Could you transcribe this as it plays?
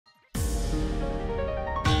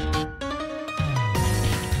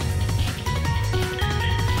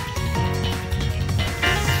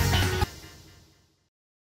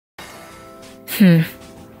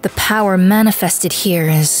The power manifested here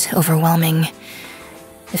is overwhelming.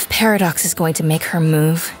 If Paradox is going to make her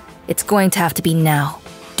move, it's going to have to be now,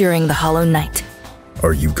 during the Hollow Night.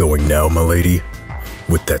 Are you going now, milady?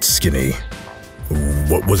 With that skinny...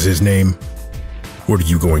 what was his name? What are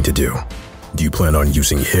you going to do? Do you plan on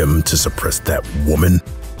using him to suppress that woman?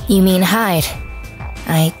 You mean Hyde?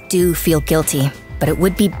 I do feel guilty, but it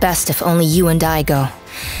would be best if only you and I go.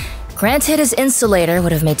 Granted, his insulator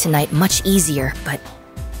would have made tonight much easier, but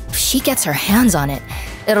if she gets her hands on it,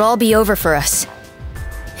 it'll all be over for us.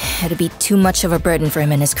 It'd be too much of a burden for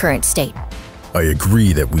him in his current state. I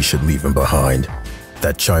agree that we should leave him behind.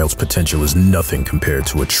 That child's potential is nothing compared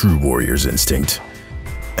to a true warrior's instinct.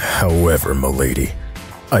 However, milady,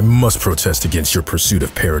 I must protest against your pursuit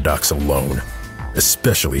of Paradox alone.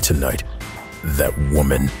 Especially tonight. That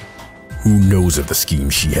woman. Who knows of the scheme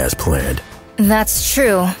she has planned? That's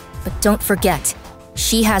true, but don't forget,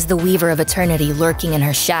 she has the Weaver of Eternity lurking in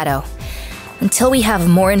her shadow. Until we have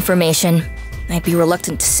more information, I'd be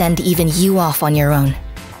reluctant to send even you off on your own.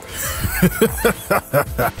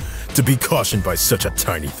 To be cautioned by such a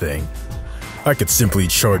tiny thing. I could simply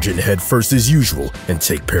charge in head first as usual and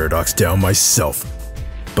take Paradox down myself.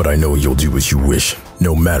 But I know you'll do as you wish,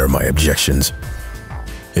 no matter my objections.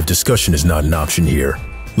 If discussion is not an option here,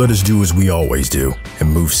 let us do as we always do and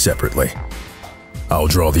move separately. I'll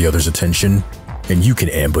draw the others' attention, and you can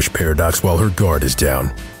ambush Paradox while her guard is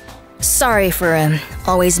down. Sorry for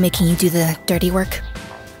always making you do the dirty work.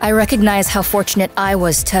 I recognize how fortunate I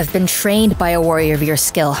was to have been trained by a warrior of your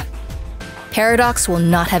skill. Paradox will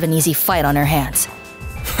not have an easy fight on her hands.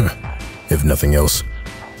 If nothing else,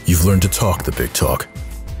 you've learned to talk the big talk.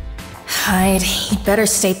 Hyde, you'd better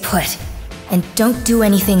stay put. And don't do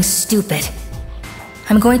anything stupid.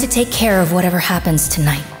 I'm going to take care of whatever happens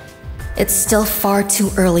tonight. It's still far too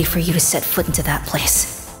early for you to set foot into that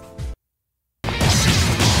place.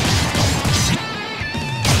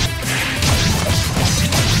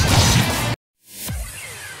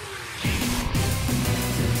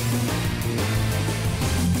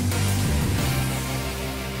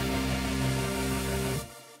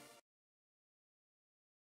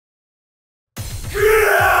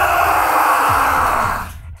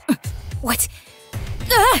 What?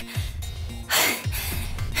 Ah!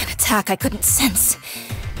 An attack I couldn't sense.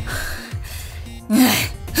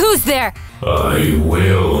 Who's there? I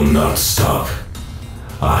will not stop.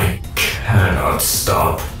 I cannot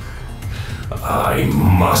stop. I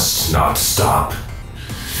must not stop.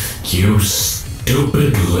 You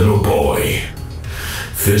stupid little boy.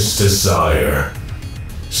 This desire.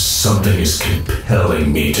 Something is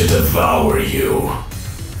compelling me to devour you.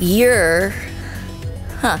 You're...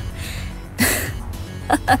 Huh.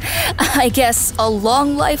 I guess a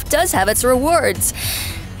long life does have its rewards.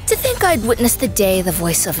 To think I'd witness the day the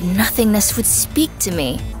voice of nothingness would speak to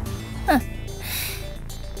me. Huh.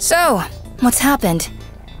 So, what's happened?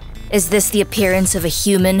 Is this the appearance of a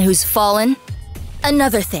human who's fallen?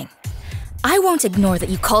 Another thing. I won't ignore that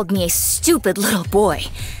you called me a stupid little boy.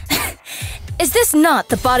 Is this not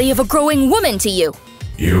the body of a growing woman to you?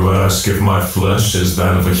 You ask if my flesh is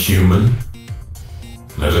that of a human?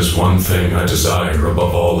 That is one thing I desire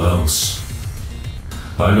above all else.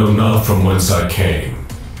 I know not from whence I came,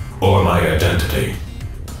 or my identity.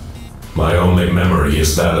 My only memory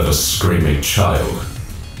is that of a screaming child.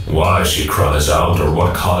 Why she cries out or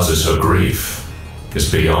what causes her grief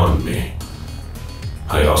is beyond me.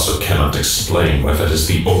 I also cannot explain why that is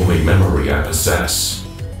the only memory I possess.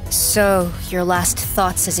 So, your last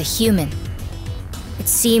thoughts as a human. It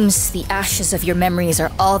seems the ashes of your memories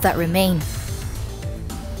are all that remain.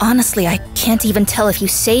 Honestly, I can't even tell if you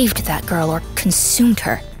saved that girl or consumed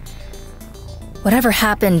her. Whatever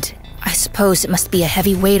happened, I suppose it must be a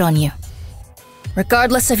heavy weight on you.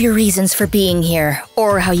 Regardless of your reasons for being here,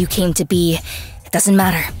 or how you came to be, it doesn't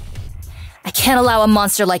matter. I can't allow a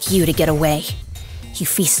monster like you to get away. You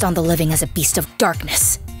feast on the living as a beast of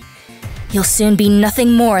darkness. You'll soon be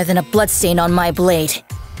nothing more than a bloodstain on my blade.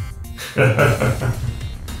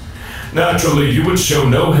 Naturally, you would show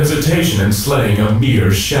no hesitation in slaying a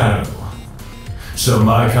mere shadow. So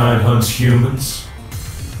my kind hunts humans?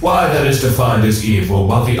 Why that is defined as evil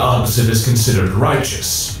while the opposite is considered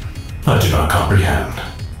righteous, I do not comprehend.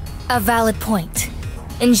 A valid point.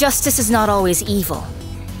 Injustice is not always evil.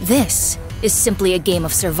 This is simply a game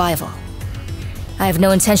of survival. I have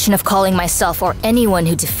no intention of calling myself or anyone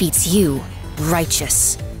who defeats you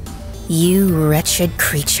righteous. You wretched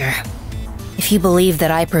creature. If you believe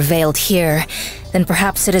that I prevailed here, then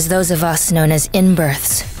perhaps it is those of us known as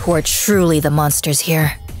inbirths who are truly the monsters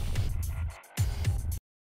here.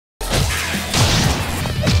 Play,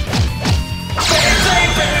 play,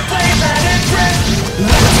 play, play,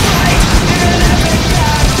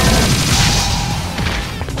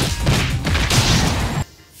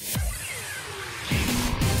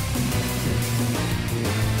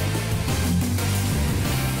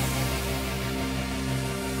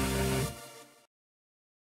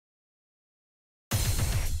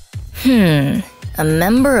 A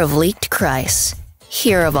member of Leaked Kreis.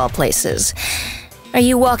 Here of all places. Are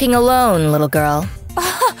you walking alone, little girl?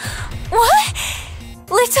 What?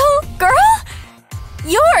 Little girl?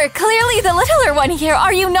 You're clearly the littler one here,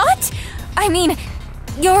 are you not? I mean,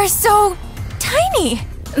 you're so tiny.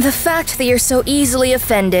 The fact that you're so easily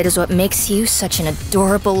offended is what makes you such an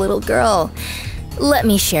adorable little girl. Let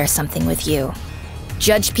me share something with you.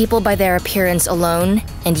 Judge people by their appearance alone,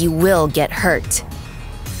 and you will get hurt.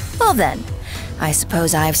 Well then, I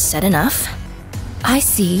suppose I've said enough. I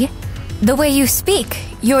see. The way you speak,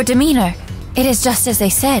 your demeanor, it is just as they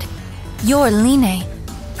said. You're Linne,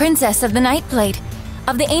 Princess of the Nightblade,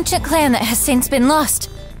 of the ancient clan that has since been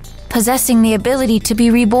lost, possessing the ability to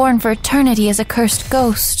be reborn for eternity as a cursed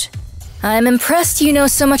ghost. I'm impressed you know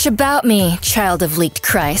so much about me, child of Leaked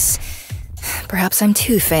Kreis. Perhaps I'm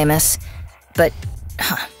too famous, but...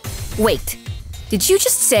 Wait, did you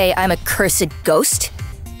just say I'm a cursed ghost?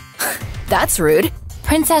 That's rude.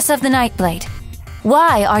 Princess of the Nightblade,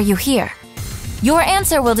 why are you here? Your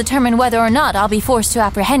answer will determine whether or not I'll be forced to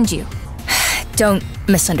apprehend you. Don't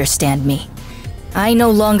misunderstand me. I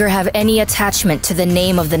no longer have any attachment to the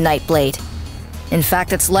name of the Nightblade. In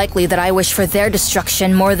fact, it's likely that I wish for their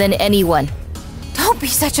destruction more than anyone. Don't be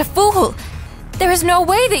such a fool! There is no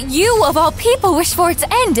way that you, of all people, wish for its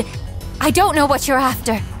end! I don't know what you're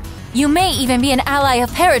after. You may even be an ally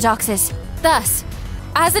of Paradox's. Thus,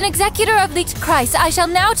 as an executor of Leaked Kreis, I shall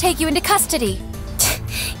now take you into custody.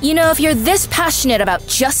 You know, if you're this passionate about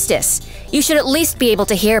justice, you should at least be able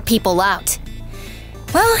to hear people out.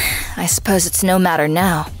 Well, I suppose it's no matter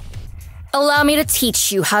now. Allow me to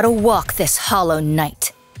teach you how to walk this hollow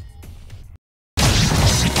night.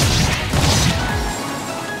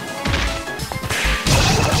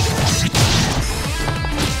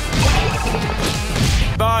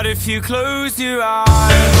 But if you close your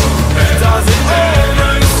eyes, does it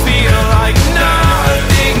almost feel like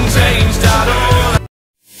nothing changed at all?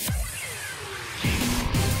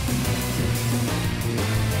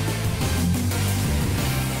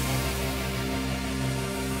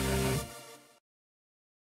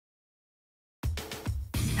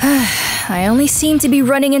 I only seem to be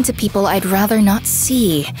running into people I'd rather not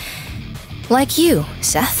see. Like you,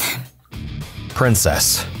 Seth.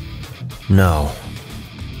 Princess. No.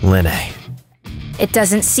 Linne. It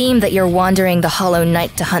doesn't seem that you're wandering the Hollow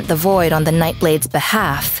Night to hunt the Void on the Nightblade's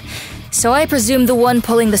behalf. So I presume the one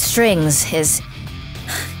pulling the strings is...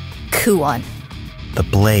 Kuon. The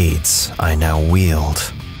blades I now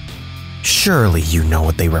wield. Surely you know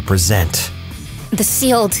what they represent. The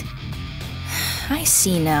sealed... I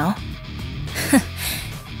see now.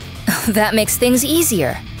 That makes things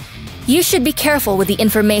easier. You should be careful with the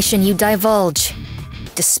information you divulge.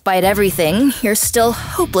 Despite everything, you're still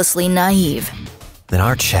hopelessly naive. Then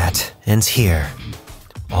our chat ends here.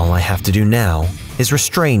 All I have to do now is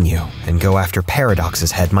restrain you and go after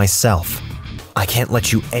Paradox's head myself. I can't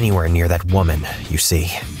let you anywhere near that woman, you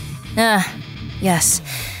see. Ah, yes.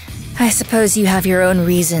 I suppose you have your own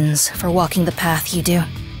reasons for walking the path you do.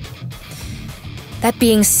 That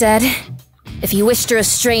being said, if you wish to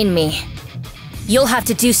restrain me, you'll have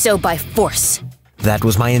to do so by force. That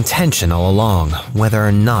was my intention all along, whether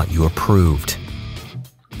or not you approved.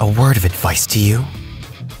 A word of advice to you: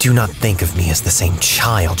 do not think of me as the same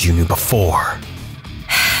child you knew before.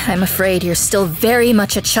 I'm afraid you're still very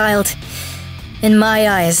much a child. In my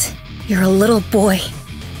eyes, you're a little boy,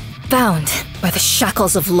 bound by the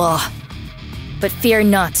shackles of law. But fear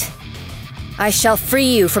not. I shall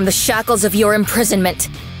free you from the shackles of your imprisonment.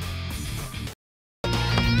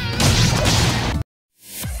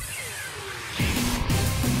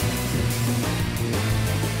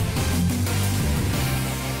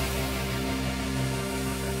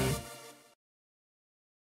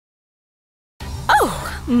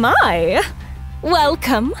 Oh, my!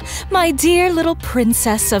 Welcome, my dear little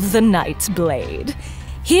princess of the Nightblade.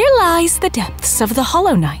 Here lies the depths of the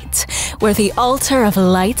Hollow Night, where the altar of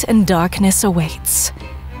light and darkness awaits.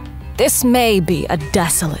 This may be a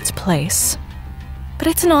desolate place, but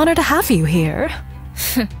it's an honor to have you here.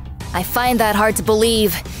 I find that hard to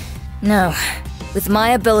believe. No, with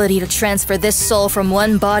my ability to transfer this soul from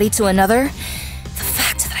one body to another, the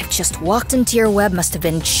fact that I've just walked into your web must have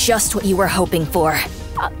been just what you were hoping for.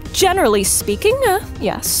 Generally speaking,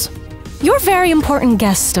 yes. You're a very important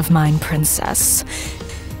guest of mine, Princess.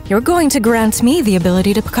 You're going to grant me the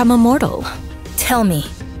ability to become immortal. Tell me,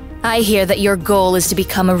 I hear that your goal is to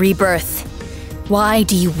become a rebirth. Why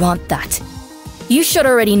do you want that? You should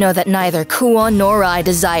already know that neither Kuon nor I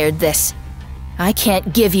desired this. I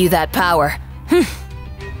can't give you that power.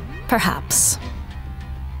 Perhaps.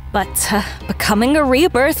 But becoming a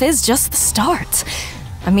rebirth is just the start.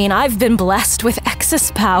 I mean, I've been blessed with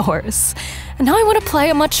excess powers, and now I want to play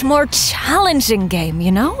a much more challenging game,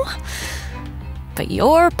 you know? But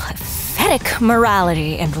your pathetic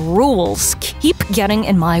morality and rules keep getting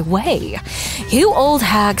in my way. You old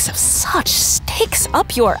hags have such stakes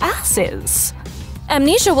up your asses.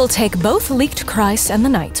 Amnesia will take both Leaked Christ and the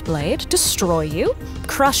Nightblade, destroy you,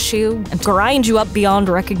 crush you, and grind you up beyond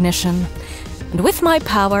recognition. And with my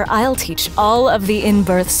power, I'll teach all of the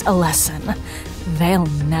inbirths a lesson they'll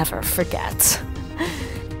never forget.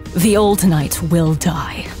 The old knight will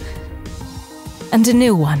die, and a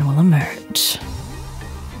new one will emerge.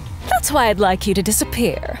 That's why I'd like you to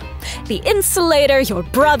disappear. The Insulator, your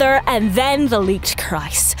brother, and then the Leaked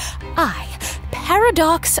Christ. I,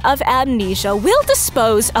 Paradox of Amnesia, will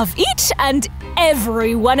dispose of each and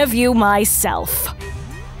every one of you myself.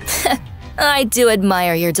 I do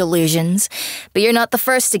admire your delusions, but you're not the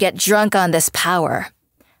first to get drunk on this power.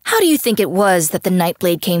 How do you think it was that the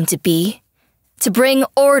Nightblade came to be? To bring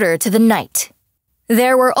order to the night.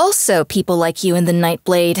 There were also people like you in the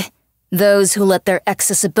Nightblade, those who let their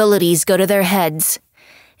excess abilities go to their heads.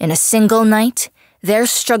 In a single night, their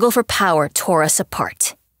struggle for power tore us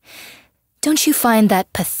apart. Don't you find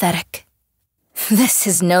that pathetic? This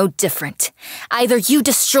is no different. Either you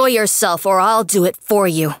destroy yourself or I'll do it for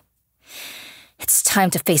you. It's time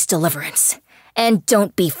to face deliverance. And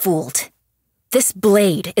don't be fooled. This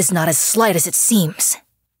blade is not as slight as it seems.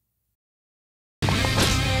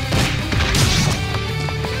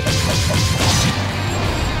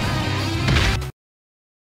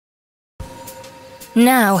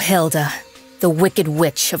 Now, Hilda, the Wicked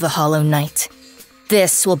Witch of the Hollow Knight.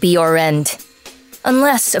 This will be your end.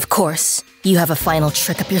 Unless, of course, you have a final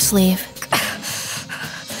trick up your sleeve.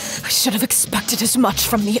 I should have expected as much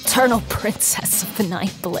from the eternal princess of the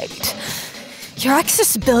Nightblade. Your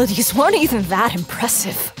accessibilities weren't even that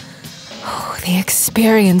impressive. Oh, the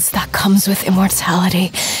experience that comes with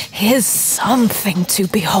immortality is something to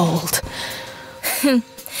behold.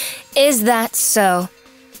 Is that so?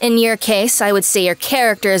 In your case, I would say your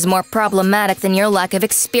character is more problematic than your lack of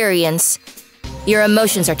experience. Your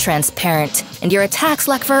emotions are transparent, and your attacks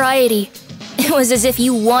lack variety. It was as if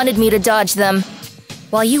you wanted me to dodge them.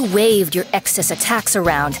 While you waved your excess attacks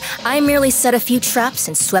around, I merely set a few traps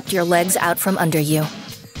and swept your legs out from under you.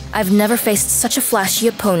 I've never faced such a flashy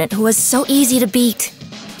opponent who was so easy to beat.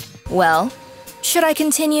 Well, should I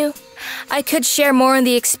continue? I could share more on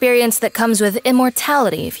the experience that comes with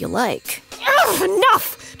immortality if you like.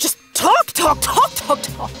 Enough! Just talk.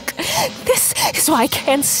 This is why I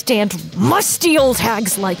can't stand musty old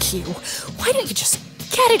hags like you. Why don't you just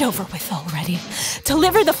get it over with already?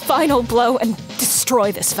 Deliver the final blow and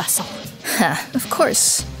destroy this vessel. Of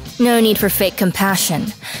course. No need for fake compassion.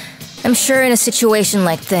 I'm sure in a situation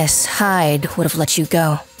like this, Hyde would have let you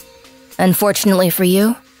go. Unfortunately for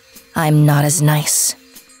you, I'm not as nice.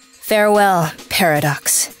 Farewell,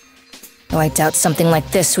 Paradox. Though I doubt something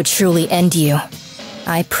like this would truly end you,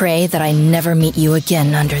 I pray that I never meet you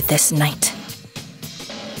again under this night.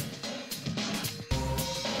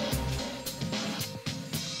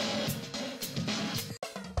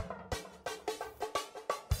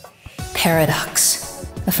 Paradox,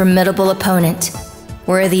 a formidable opponent,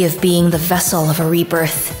 worthy of being the vessel of a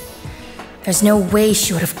rebirth. There's no way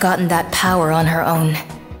she would have gotten that power on her own.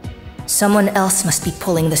 Someone else must be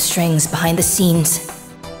pulling the strings behind the scenes.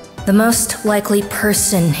 The most likely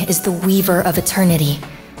person is the Weaver of Eternity.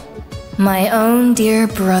 My own dear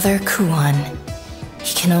brother Kuan.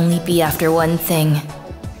 He can only be after one thing.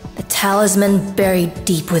 The talisman buried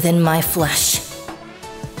deep within my flesh.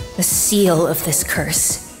 The seal of this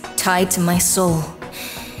curse, tied to my soul.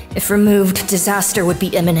 If removed, disaster would be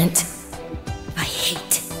imminent. I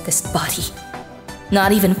hate this body.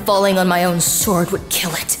 Not even falling on my own sword would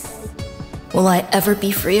kill it. Will I ever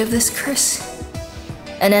be free of this curse?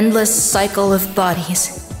 An endless cycle of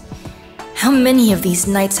bodies. How many of these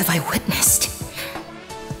nights have I witnessed?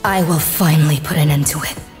 I will finally put an end to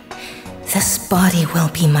it. This body will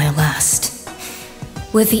be my last.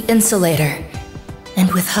 With the Insulator,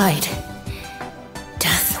 and with Hyde,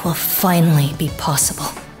 death will finally be possible.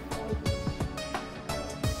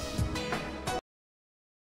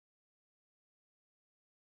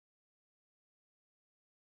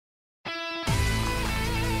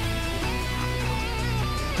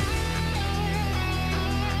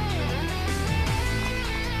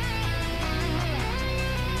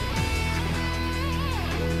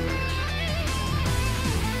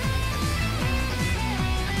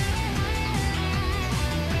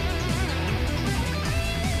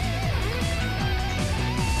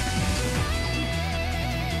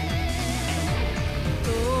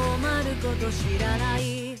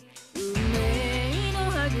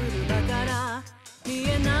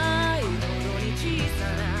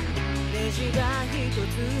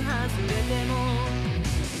 外れても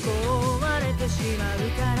壊れてしまう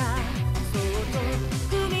から、そっと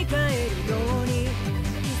組み替えるように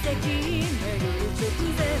奇跡巡る直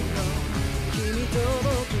前の君と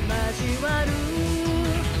僕交わる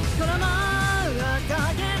ドラマが幻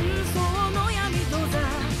想の闇と座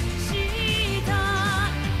した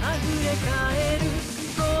溢れ返る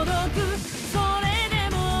孤独、それで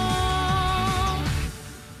も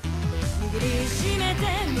握りしめて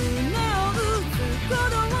胸を打つ鼓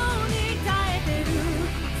動に耐えてる、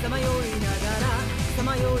さまよいながらさ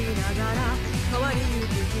まよいながら変わりゆく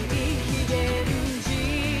日々、非現実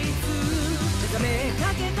目覚めか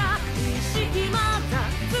けた意識また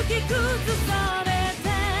突き崩さ